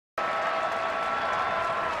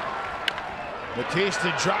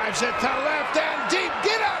Bautista drives it to left and deep.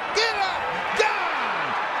 Get up,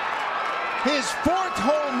 gone! His fourth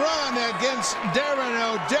home run against Darren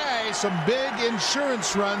O'Day. Some big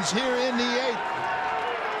insurance runs here in the eighth.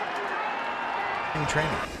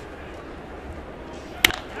 Training.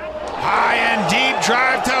 High and deep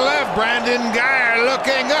drive to left. Brandon Geyer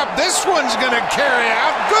looking up. This one's going to carry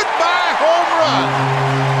out. Goodbye home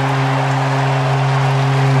run.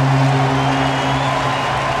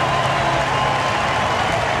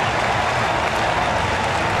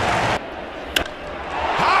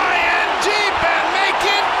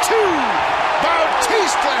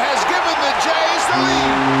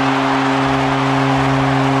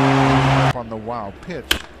 On the wild pitch.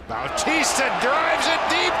 Bautista drives it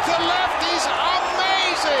deep to left. He's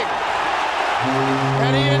amazing.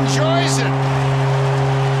 And he enjoys it.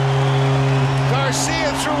 Garcia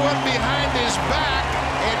threw one behind his back.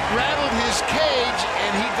 It rattled his cage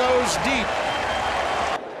and he goes deep.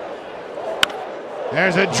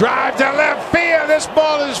 There's a drive to left field. This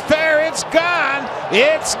ball is fair. It's gone.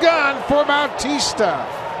 It's gone for Bautista.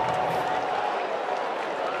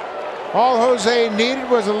 All Jose needed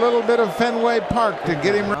was a little bit of Fenway Park to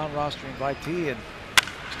get him around rostering by T, and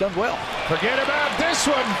he's done well. Forget about this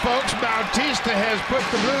one, folks. Bautista has put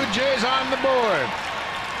the Blue Jays on the board.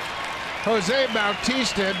 Jose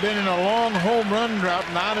Bautista had been in a long home run drought.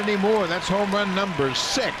 Not anymore. That's home run number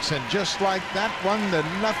 6, and just like that, 1-0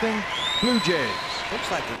 Blue Jays.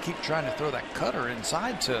 Looks like they keep trying to throw that cutter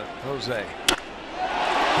inside to Jose.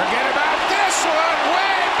 Forget about this one.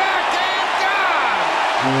 Way back and gone.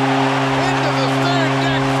 Into the third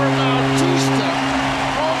deck for Bautista.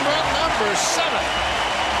 Home run number 7.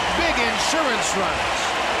 Big insurance runs.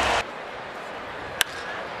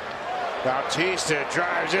 Bautista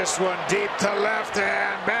drives this one deep to left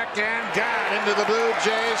and back and gone into the Blue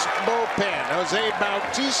Jays bullpen. Jose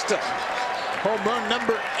Bautista. Home run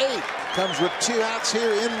number 8 comes with 2 outs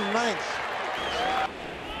here in the 9th.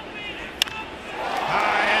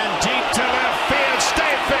 High and deep to left field.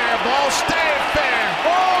 Stay fair. Ball stay fair.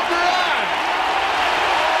 Home run.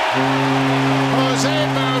 Jose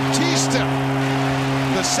Bautista,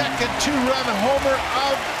 the second 2-run homer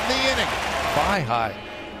of the inning. High.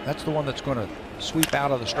 That's the one that's going to sweep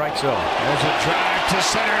out of the strike zone. There's a drive to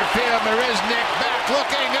center field. Marisnick back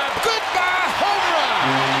looking up. Goodbye home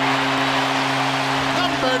run.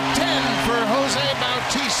 Number 10 for Jose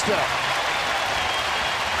Bautista.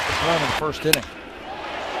 Run in the first inning.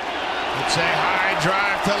 It's a high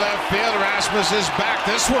drive to left field. Rasmus is back.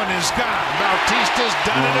 This one is gone. Bautista's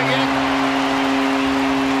done it again.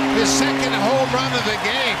 His second home run of the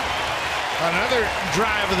game. Another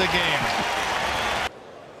drive of the game.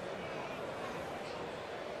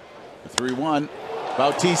 3-1.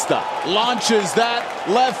 Bautista launches that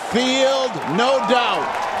left field, no doubt.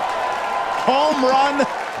 Home run,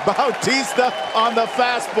 Bautista on the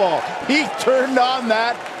fastball. He turned on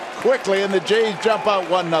that quickly, and the Jays jump out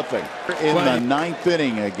 1-0 in the 9th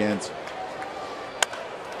inning against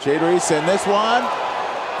Jade Reese. And this one,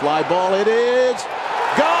 fly ball, it is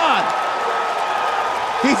gone.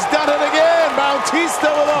 He's done it again.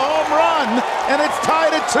 Bautista with a home run, and it's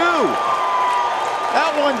tied at 2.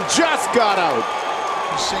 That one just got out.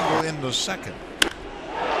 Single in the second.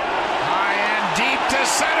 High and deep to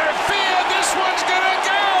center field. This one's gonna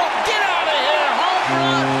go. Get out of here. Home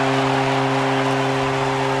run.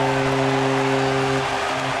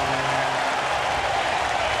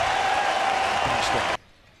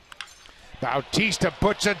 Bautista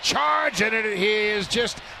puts a charge in it. He is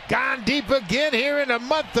just gone deep again here in the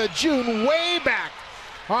month of June. Way back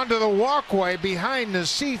onto the walkway behind the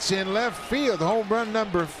seats in left field. Home run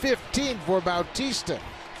number 15 for Bautista.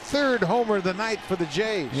 3rd homer of the night for the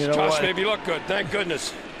Jays. You know Josh made me look good. Thank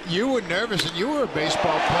goodness. You were nervous, and you were a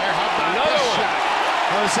baseball player. How about another this one? shot?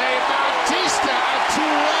 Jose Bautista, a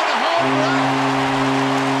 2-run home run.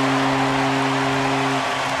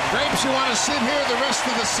 Grapes, you want to sit here the rest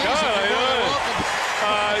of the season?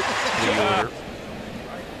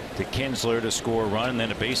 To Kinsler to score a run, and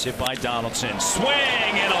then a base hit by Donaldson. Swing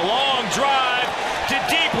and a long drive to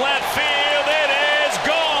deep left field. It is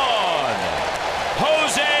gone.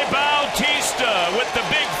 Jose Bautista with the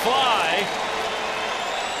big fly.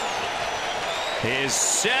 His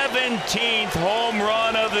 17th home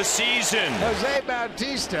run of the season. Jose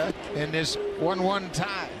Bautista in this 1-1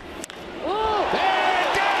 tie. Ooh. There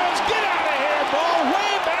it goes. Get out of here, ball.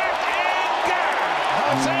 Way back and gone.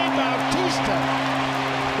 Jose Bautista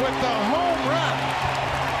with the home run,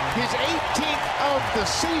 his 18th of the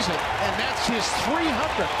season, and that's his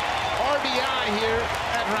 300th RBI here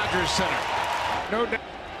at Rogers Center. No doubt.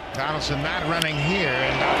 Donaldson not running here,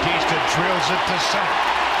 and Bautista drills it to center.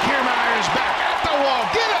 Kiermaier's back at the wall.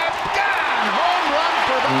 Get up, gone. Home run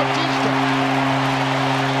for Bautista.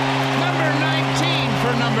 Number 19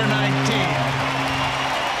 for number 19.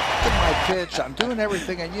 My pitch, I'm doing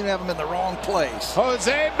everything, and you have him in the wrong place.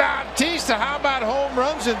 Jose Bautista, how about home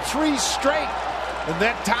runs in 3 straight? And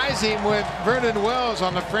that ties him with Vernon Wells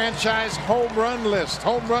on the franchise home run list.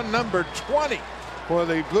 Home run number 20 for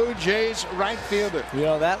the Blue Jays right fielder. You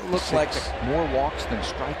know, that looks like more walks than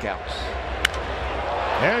strikeouts.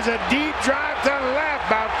 There's a deep drive to the left.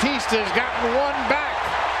 Bautista's gotten one back.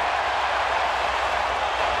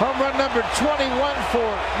 Home run number 21 for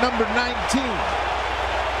number 19.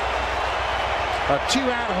 A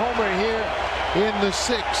 2-out homer here in the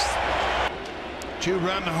 6th.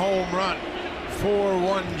 2-run home run.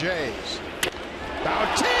 4-1 Jays.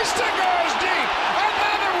 Bautista goes deep.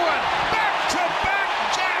 Another one. Back-to-back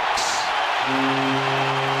jacks.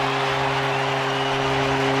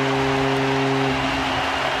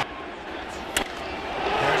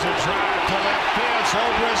 There's a drive to left field.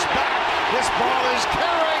 Sobra's back. This ball is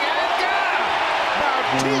carrying and gone.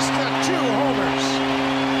 Bautista 2 homers.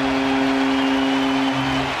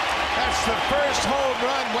 That's the first home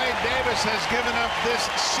run Wade Davis has given up this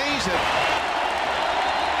season.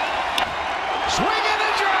 Swing and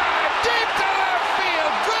a drive, deep to left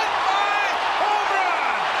field. Goodbye, home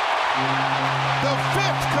run. The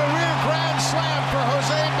 5th career grand slam for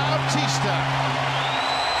Jose Bautista.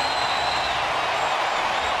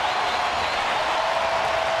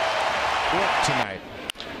 Tonight.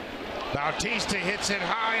 Bautista hits it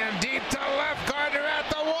high and deep to left. Gardner at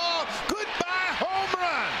the wall. Goodbye, home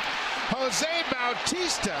run. Jose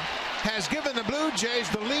Bautista has given the Blue Jays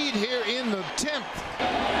the lead here in the 10th.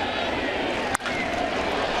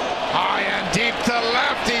 High and deep to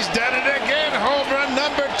left. He's done it again. Home run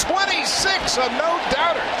number 26, a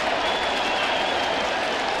no-doubter.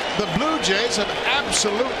 The Blue Jays have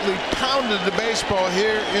absolutely pounded the baseball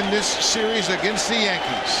here in this series against the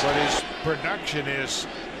Yankees. But his production is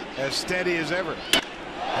as steady as ever.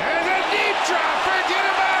 There's a deep drop. Forget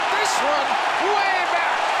about this one. Way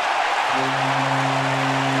back.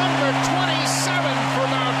 Number 27 for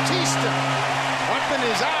Bautista. Up in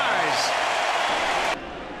his eyes.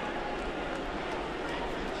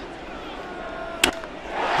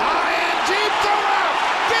 High and deep to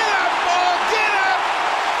left. Get up, ball. Get up.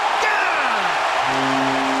 Gone.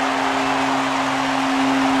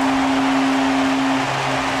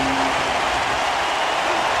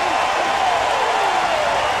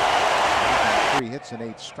 3 hits and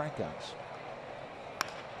 8 strikeouts.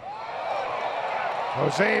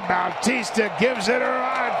 Jose Bautista gives it a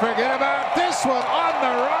ride. Forget about this one. On the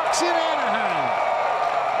rocks in Anaheim.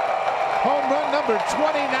 Home run number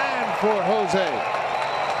 29 for Jose.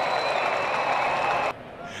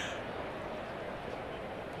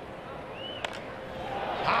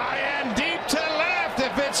 High and deep to left.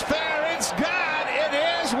 If it's fair, it's gone. It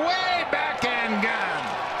is way back and gone.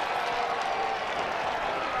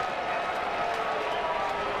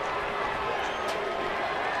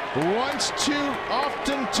 Once too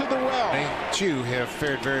often to the well. They too have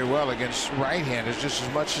fared very well against right-handers just as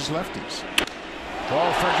much as lefties.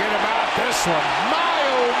 Oh, forget about this one. My,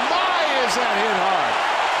 oh my, is that hit hard.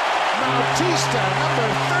 Bautista,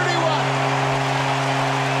 number 31.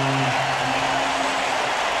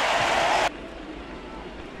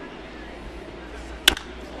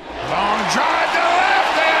 Long drive to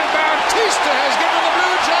left, and Bautista has given the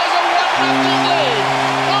Blue Jays a 1-0 lead.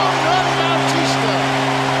 Home run, Bautista.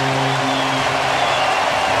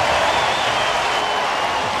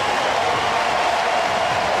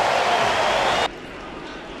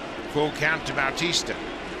 Full count to Bautista.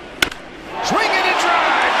 Swing and a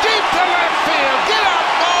drive, deep to left field. Get up,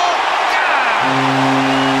 ball, gone.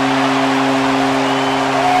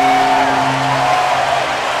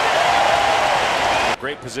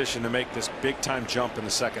 Great position to make this big-time jump in the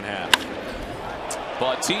second half.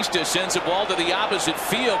 Bautista sends a ball to the opposite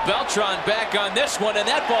field. Beltran back on this one, and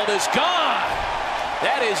that ball is gone.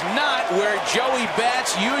 That is not where Joey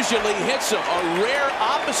Bats usually hits him. A rare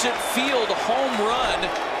opposite field home run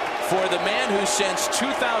for the man who since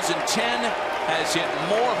 2010 has hit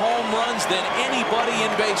more home runs than anybody in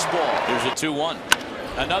baseball. Here's a 2-1.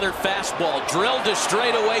 Another fastball drilled to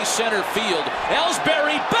straightaway center field.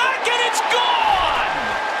 Ellsbury back, and it's gone!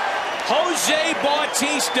 Jose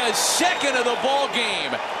Bautista's second of the ball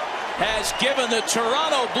game has given the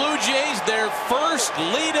Toronto Blue Jays their first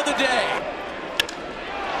lead of the day.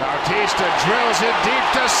 Bautista drills it deep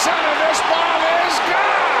to center. This ball is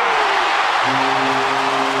gone!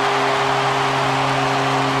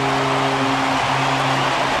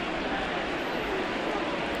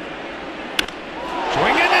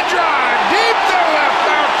 Swing and a drive, deep to left.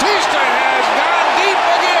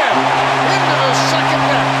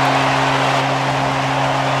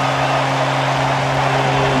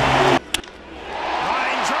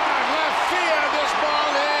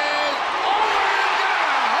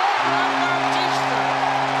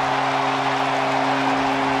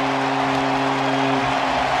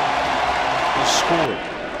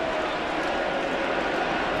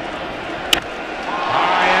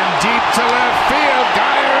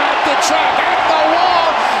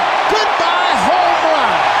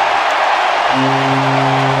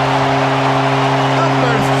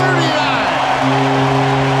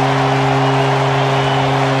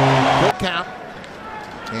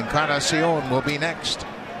 Encarnacion will be next.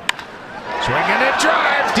 Swinging a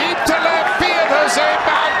drive deep to left field. Jose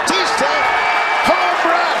Bautista, home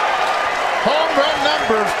run. Home run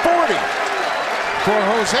number 40 for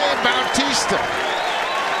Jose Bautista.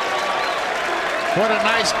 What a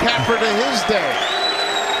nice capper to his day.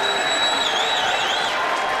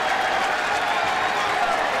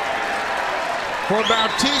 For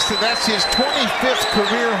Bautista, that's his 25th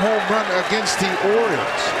career home run against the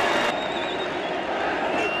Orioles.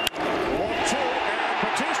 1-2, and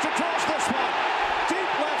Bautista draws this one.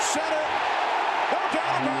 Deep left center. No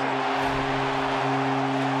doubt about it.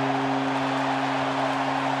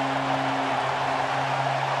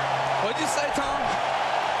 What'd you say, Tom?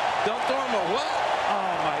 Don't throw him a what?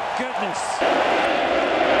 Oh, my goodness.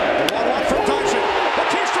 The 1-1 from Tyson.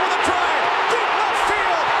 Bautista with a drive. Deep left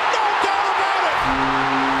field. No doubt about it.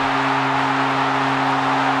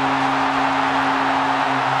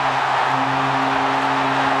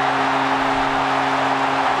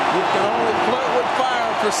 You can only flirt with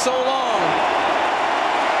fire for so long,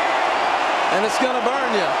 and it's going to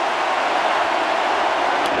burn you.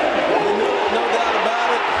 No doubt about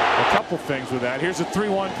it. A couple things with that. Here's a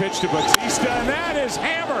 3-1 pitch to Bautista, and that is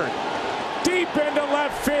hammered deep into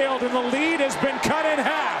left field, and the lead has been cut in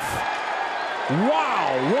half.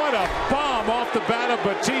 Wow, what a bomb off the bat of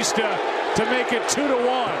Bautista to make it 2-1.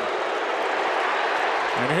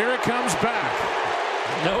 And here it comes back.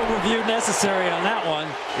 No review necessary on that one.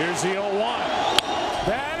 Here's the 0-1.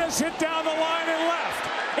 That is hit down the line and left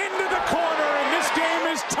into the corner, and this game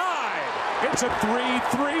is tied. It's a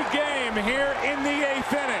 3-3 game here in the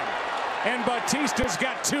 8th inning. And Bautista's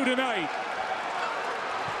got 2 tonight.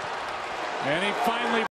 And he finally